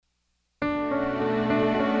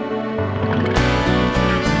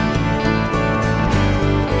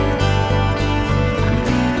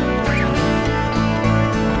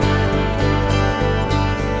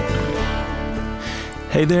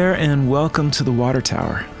Hey there, and welcome to the Water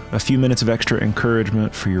Tower, a few minutes of extra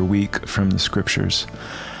encouragement for your week from the Scriptures.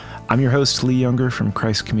 I'm your host, Lee Younger from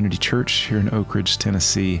Christ Community Church here in Oak Ridge,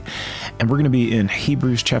 Tennessee, and we're going to be in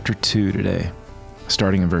Hebrews chapter 2 today,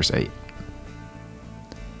 starting in verse 8.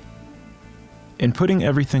 In putting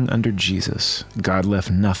everything under Jesus, God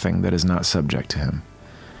left nothing that is not subject to him.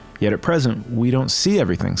 Yet at present, we don't see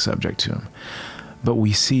everything subject to him, but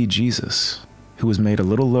we see Jesus, who was made a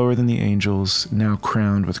little lower than the angels, now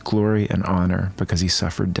crowned with glory and honor because he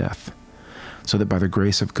suffered death, so that by the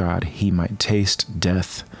grace of God he might taste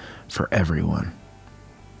death for everyone.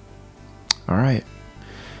 All right,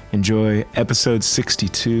 enjoy episode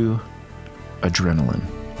 62, Adrenaline.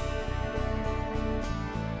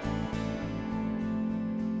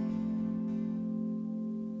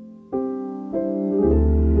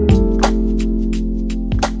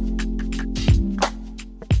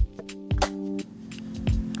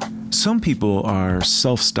 Some people are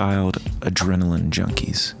self-styled adrenaline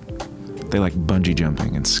junkies. They like bungee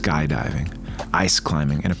jumping and skydiving, ice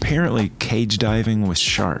climbing, and apparently cage diving with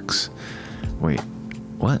sharks. Wait,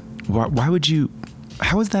 what? Why would you?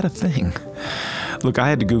 How is that a thing? Look, I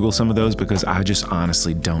had to Google some of those because I just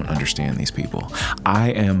honestly don't understand these people. I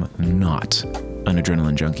am not an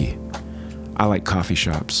adrenaline junkie. I like coffee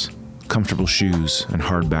shops, comfortable shoes, and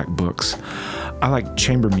hardback books. I like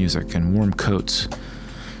chamber music and warm coats.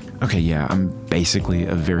 Okay, yeah, I'm basically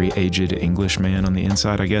a very aged English man on the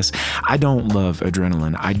inside, I guess. I don't love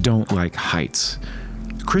adrenaline. I don't like heights.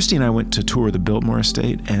 Christy and I went to tour the Biltmore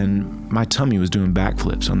Estate, and my tummy was doing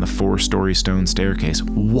backflips on the 4-story stone staircase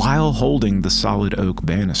while holding the solid oak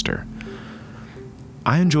banister.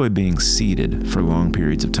 I enjoy being seated for long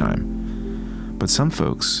periods of time, but some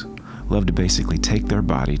folks love to basically take their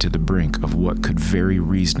body to the brink of what could very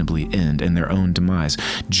reasonably end in their own demise,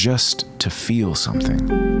 just to feel something.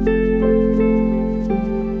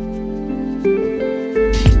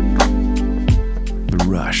 The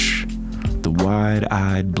rush, the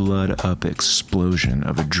wide-eyed, blood-up explosion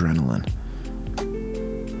of adrenaline.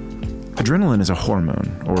 Adrenaline is a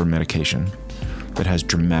hormone or medication that has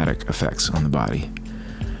dramatic effects on the body.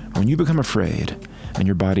 When you become afraid, and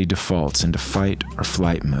your body defaults into fight or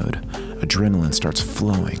flight mode, adrenaline starts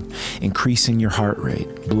flowing, increasing your heart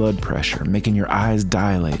rate, blood pressure, making your eyes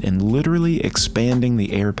dilate, and literally expanding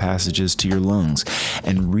the air passages to your lungs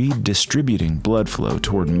and redistributing blood flow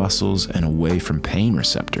toward muscles and away from pain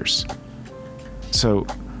receptors. So,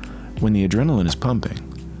 when the adrenaline is pumping,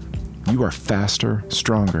 you are faster,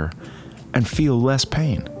 stronger, and feel less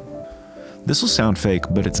pain. This will sound fake,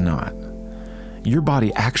 but it's not. Your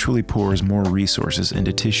body actually pours more resources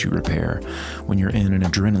into tissue repair when you're in an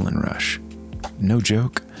adrenaline rush. No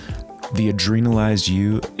joke, the adrenalized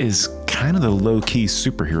you is kind of the low-key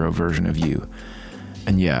superhero version of you.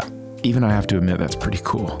 And yeah, even I have to admit that's pretty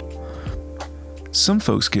cool. Some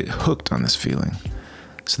folks get hooked on this feeling,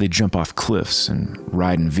 so they jump off cliffs and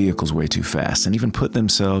ride in vehicles way too fast and even put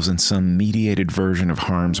themselves in some mediated version of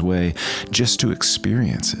harm's way just to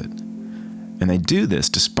experience it. And they do this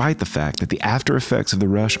despite the fact that the after effects of the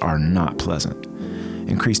rush are not pleasant.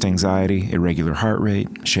 Increased anxiety, irregular heart rate,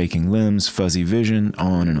 shaking limbs, fuzzy vision,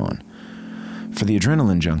 on and on. For the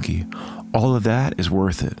adrenaline junkie, all of that is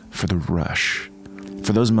worth it for the rush.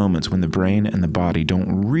 For those moments when the brain and the body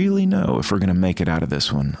don't really know if we're going to make it out of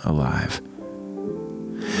this one alive.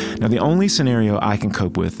 Now, the only scenario I can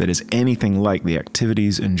cope with that is anything like the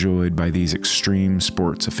activities enjoyed by these extreme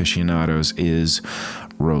sports aficionados is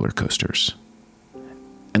roller coasters.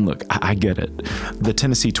 And look, I get it. The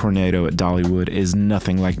Tennessee Tornado at Dollywood is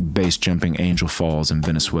nothing like base-jumping Angel Falls in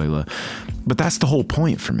Venezuela, but that's the whole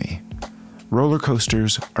point for me. Roller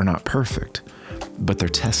coasters are not perfect, but they're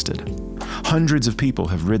tested. Hundreds of people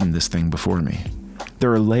have ridden this thing before me.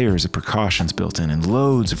 There are layers of precautions built in and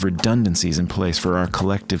loads of redundancies in place for our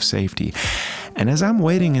collective safety. And as I'm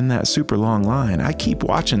waiting in that super long line, I keep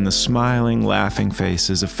watching the smiling, laughing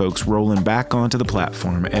faces of folks rolling back onto the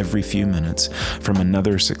platform every few minutes from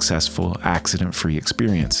another successful, accident-free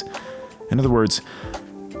experience. In other words,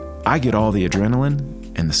 I get all the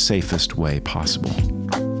adrenaline in the safest way possible.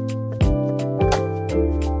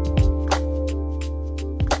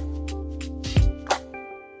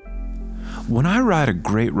 When I ride a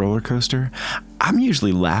great roller coaster, I'm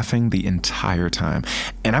usually laughing the entire time.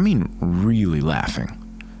 And I mean really laughing.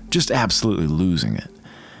 Just absolutely losing it.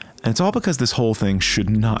 And it's all because this whole thing should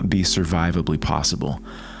not be survivably possible.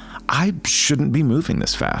 I shouldn't be moving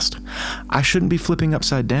this fast. I shouldn't be flipping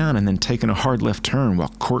upside down and then taking a hard left turn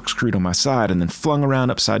while corkscrewed on my side and then flung around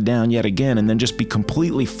upside down yet again and then just be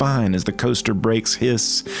completely fine as the coaster brakes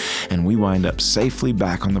hiss and we wind up safely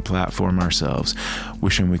back on the platform ourselves,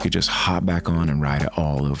 wishing we could just hop back on and ride it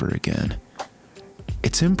all over again.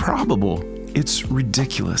 It's improbable. It's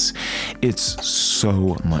ridiculous. It's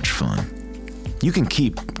so much fun. You can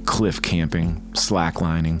keep cliff camping,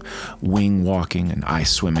 slacklining, wing walking, and ice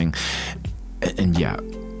swimming. And yeah,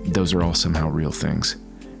 those are all somehow real things.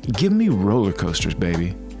 Give me roller coasters,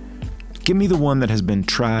 baby. Give me the one that has been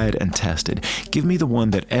tried and tested. Give me the one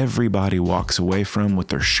that everybody walks away from with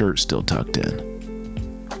their shirt still tucked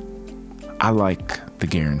in. I like the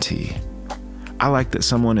guarantee. I like that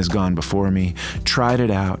someone has gone before me, tried it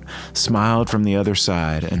out, smiled from the other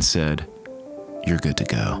side, and said, "You're good to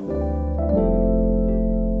go."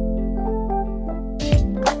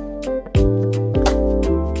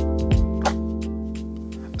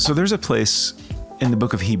 So there's a place in the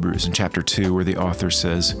book of Hebrews in chapter 2 where the author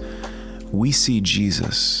says, "We see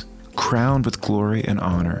Jesus crowned with glory and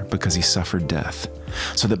honor because he suffered death,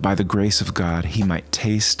 so that by the grace of God he might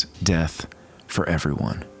taste death for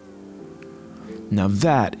everyone." Now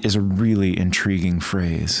that is a really intriguing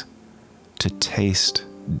phrase, to taste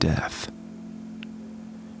death.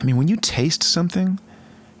 I mean, when you taste something,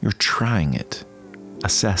 you're trying it,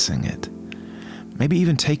 assessing it, maybe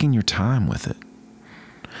even taking your time with it.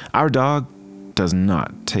 Our dog does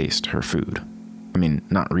not taste her food. I mean,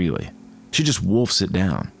 not really. She just wolfs it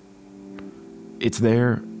down. It's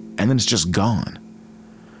there, and then it's just gone.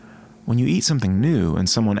 When you eat something new and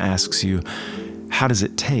someone asks you, "How does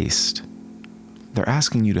it taste?" they're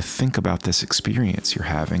asking you to think about this experience you're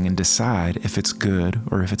having and decide if it's good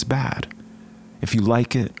or if it's bad, if you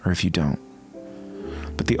like it or if you don't.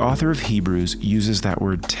 But the author of Hebrews uses that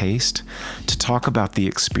word taste to talk about the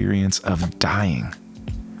experience of dying,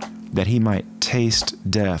 that he might taste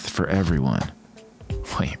death for everyone.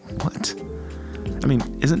 Wait, what? I mean,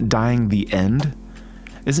 isn't dying the end?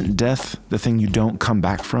 Isn't death the thing you don't come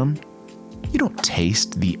back from? You don't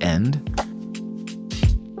taste the end.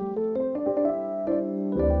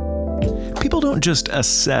 People don't just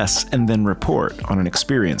assess and then report on an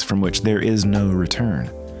experience from which there is no return.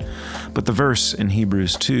 But the verse in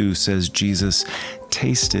Hebrews 2 says Jesus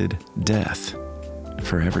tasted death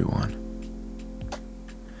for everyone.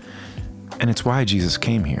 And it's why Jesus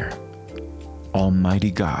came here.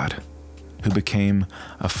 Almighty God, who became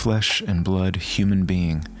a flesh and blood human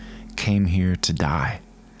being, came here to die.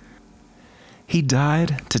 He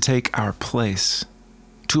died to take our place,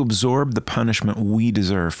 to absorb the punishment we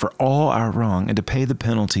deserve for all our wrong and to pay the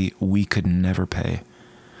penalty we could never pay,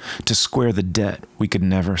 to square the debt we could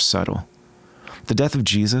never settle. The death of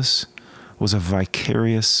Jesus was a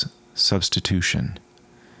vicarious substitution,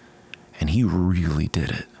 and he really did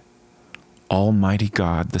it. Almighty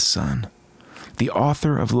God the Son, the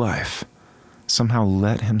author of life, somehow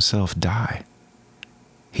let himself die.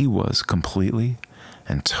 He was completely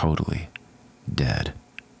and totally dead.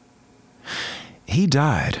 He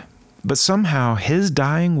died, but somehow his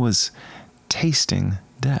dying was tasting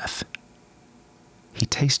death. He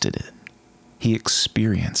tasted it. He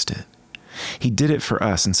experienced it. He did it for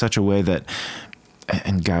us in such a way that,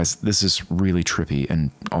 and guys, this is really trippy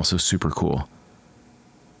and also super cool.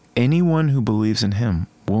 Anyone who believes in him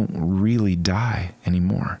won't really die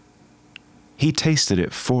anymore. He tasted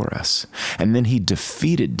it for us, and then he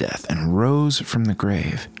defeated death and rose from the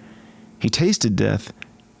grave. He tasted death,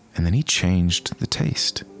 and then he changed the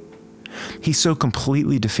taste. He so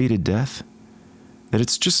completely defeated death that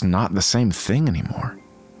it's just not the same thing anymore.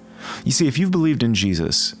 You see, if you've believed in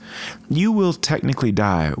Jesus, you will technically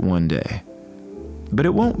die one day. But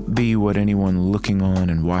it won't be what anyone looking on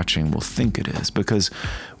and watching will think it is, because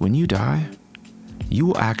when you die, you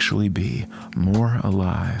will actually be more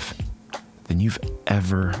alive than you've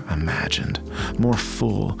ever imagined, more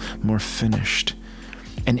full, more finished.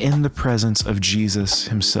 And in the presence of Jesus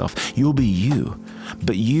himself, you'll be you,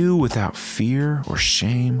 but you without fear or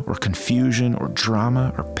shame or confusion or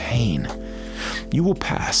drama or pain. You will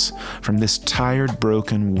pass from this tired,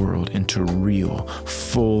 broken world into real,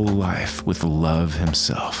 full life with love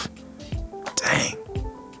himself. Dang.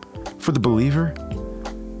 For the believer,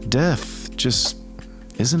 death just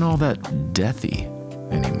isn't all that deathy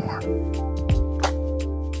anymore.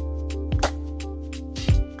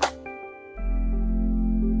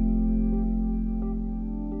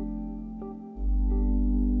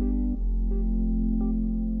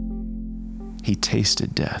 He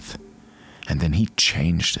tasted death, and then he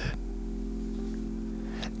changed it.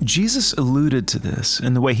 Jesus alluded to this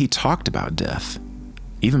in the way he talked about death,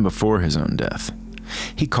 even before his own death.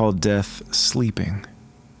 He called death sleeping.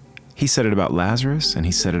 He said it about Lazarus, and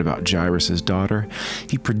he said it about Jairus' daughter.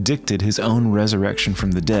 He predicted his own resurrection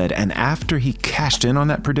from the dead, and after he cashed in on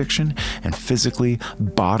that prediction and physically,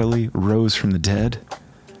 bodily rose from the dead,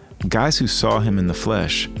 guys who saw him in the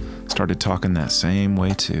flesh started talking that same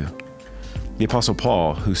way too. The Apostle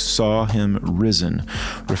Paul, who saw him risen,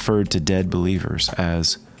 referred to dead believers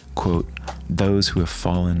as, quote, those who have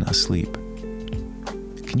fallen asleep.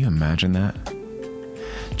 Can you imagine that?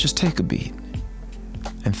 Just take a beat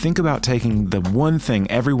and think about taking the one thing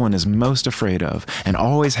everyone is most afraid of and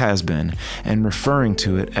always has been and referring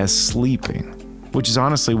to it as sleeping, which is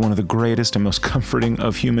honestly one of the greatest and most comforting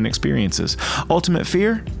of human experiences. Ultimate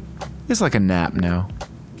fear is like a nap now,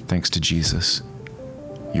 thanks to Jesus.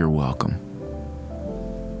 You're welcome.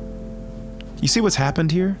 You see what's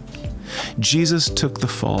happened here? Jesus took the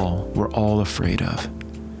fall we're all afraid of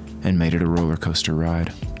and made it a roller coaster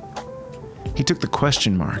ride. He took the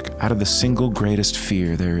question mark out of the single greatest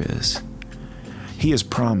fear there is. He has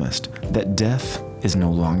promised that death is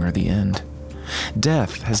no longer the end.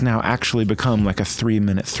 Death has now actually become like a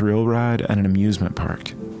 3-minute thrill ride at an amusement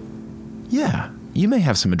park. Yeah, you may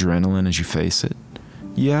have some adrenaline as you face it.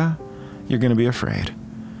 Yeah, you're going to be afraid.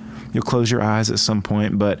 You'll close your eyes at some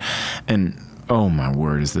point, and oh my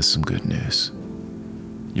word, is this some good news.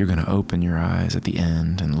 You're going to open your eyes at the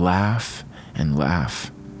end and laugh and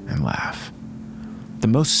laugh and laugh. The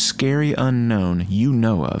most scary unknown you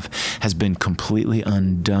know of has been completely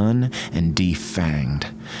undone and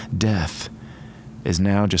defanged. Death is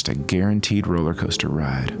now just a guaranteed roller coaster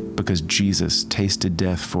ride because Jesus tasted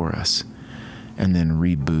death for us and then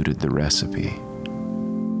rebooted the recipe.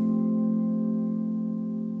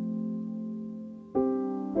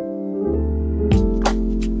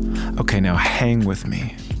 Okay, now hang with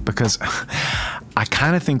me because I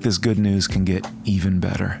kind of think this good news can get even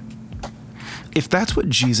better. If that's what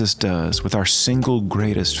Jesus does with our single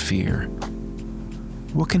greatest fear,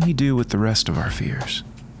 what can he do with the rest of our fears?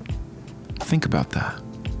 Think about that.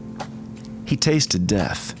 He tasted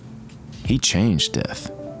death. He changed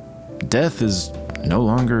death. Death is no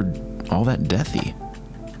longer all that deathy.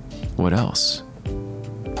 What else?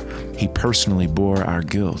 He personally bore our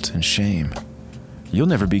guilt and shame. You'll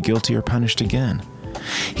never be guilty or punished again.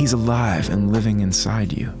 He's alive and living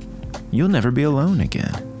inside you. You'll never be alone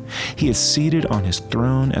again. He is seated on his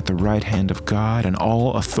throne at the right hand of God, and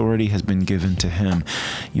all authority has been given to him.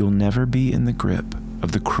 You'll never be in the grip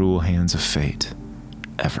of the cruel hands of fate,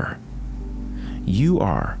 ever. You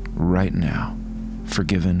are, right now,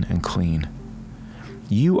 forgiven and clean.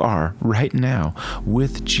 You are, right now,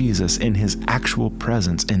 with Jesus in his actual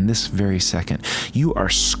presence in this very second. You are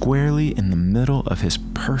squarely in the middle of his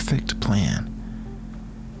perfect plan.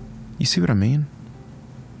 You see what I mean?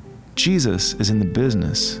 Jesus is in the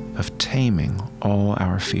business of taming all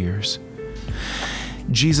our fears.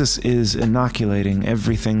 Jesus is inoculating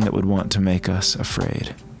everything that would want to make us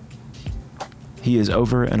afraid. He is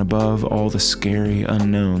over and above all the scary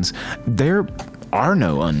unknowns. There are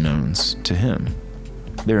no unknowns to him.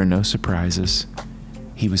 There are no surprises.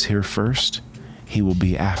 He was here first. He will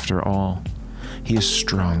be after all. He is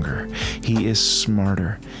stronger. He is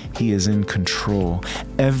smarter. He is in control.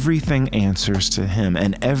 Everything answers to him,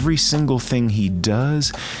 and every single thing he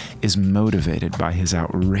does is motivated by his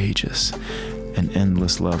outrageous and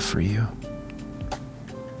endless love for you.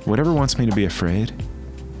 Whatever wants me to be afraid,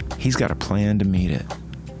 he's got a plan to meet it,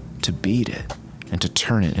 to beat it, and to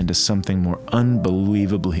turn it into something more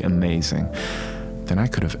unbelievably amazing than I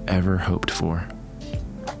could have ever hoped for.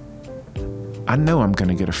 I know I'm going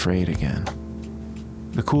to get afraid again.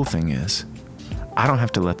 The cool thing is, I don't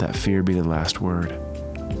have to let that fear be the last word.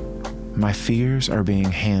 My fears are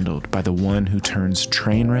being handled by the one who turns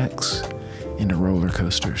train wrecks into roller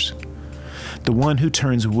coasters. The one who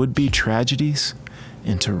turns would-be tragedies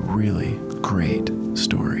into really great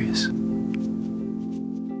stories.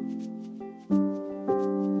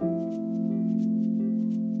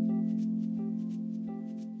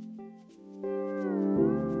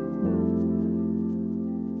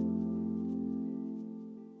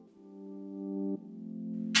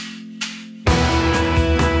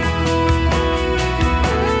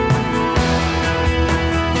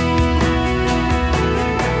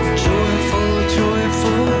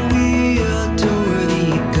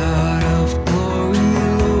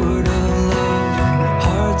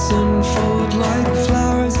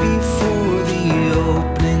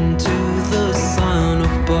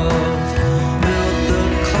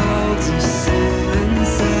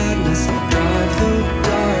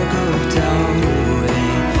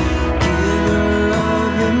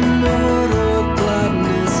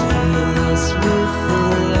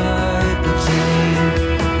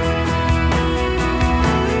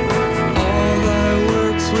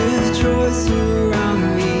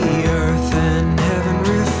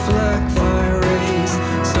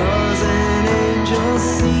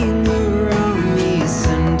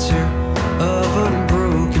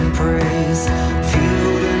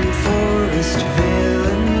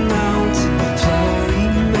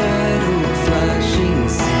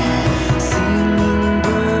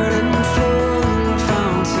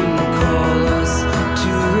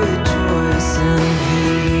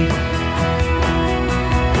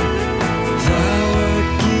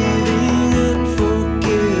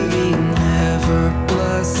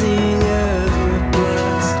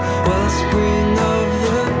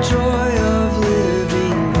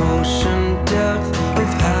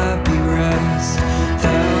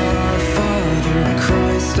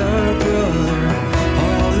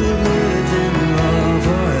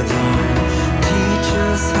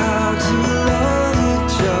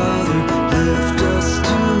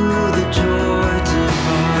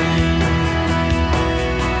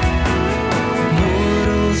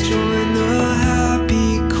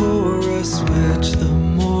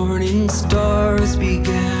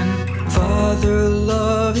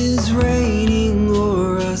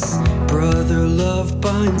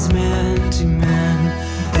 binds man to man.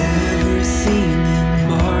 Ever seen in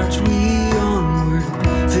March we onward,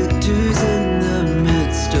 victors in the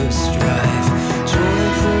midst of strife.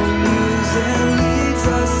 Joyful music leads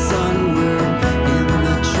us onward in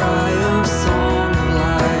the triumph song of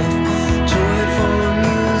life. Joyful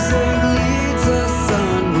music leads us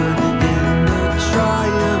onward in the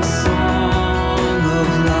triumph song of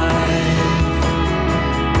life.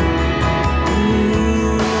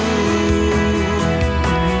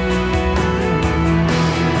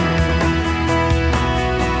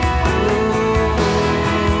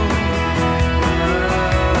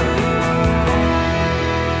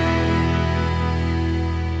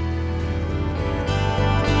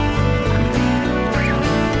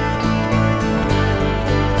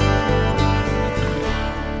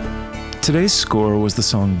 Today's score was the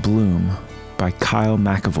song Bloom by Kyle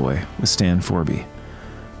McAvoy with Stan Forby,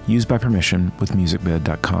 used by permission with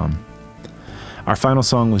musicbed.com. Our final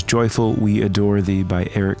song was Joyful We Adore Thee by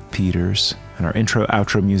Eric Peters, and our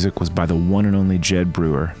intro-outro music was by the one and only Jed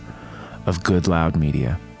Brewer of Good Loud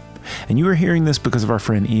Media. And you are hearing this because of our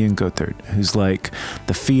friend Ian Gothard, who's like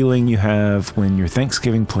the feeling you have when your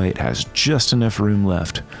Thanksgiving plate has just enough room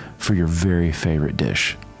left for your very favorite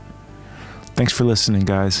dish. Thanks for listening,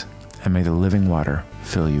 guys, and may the living water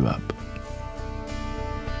fill you up.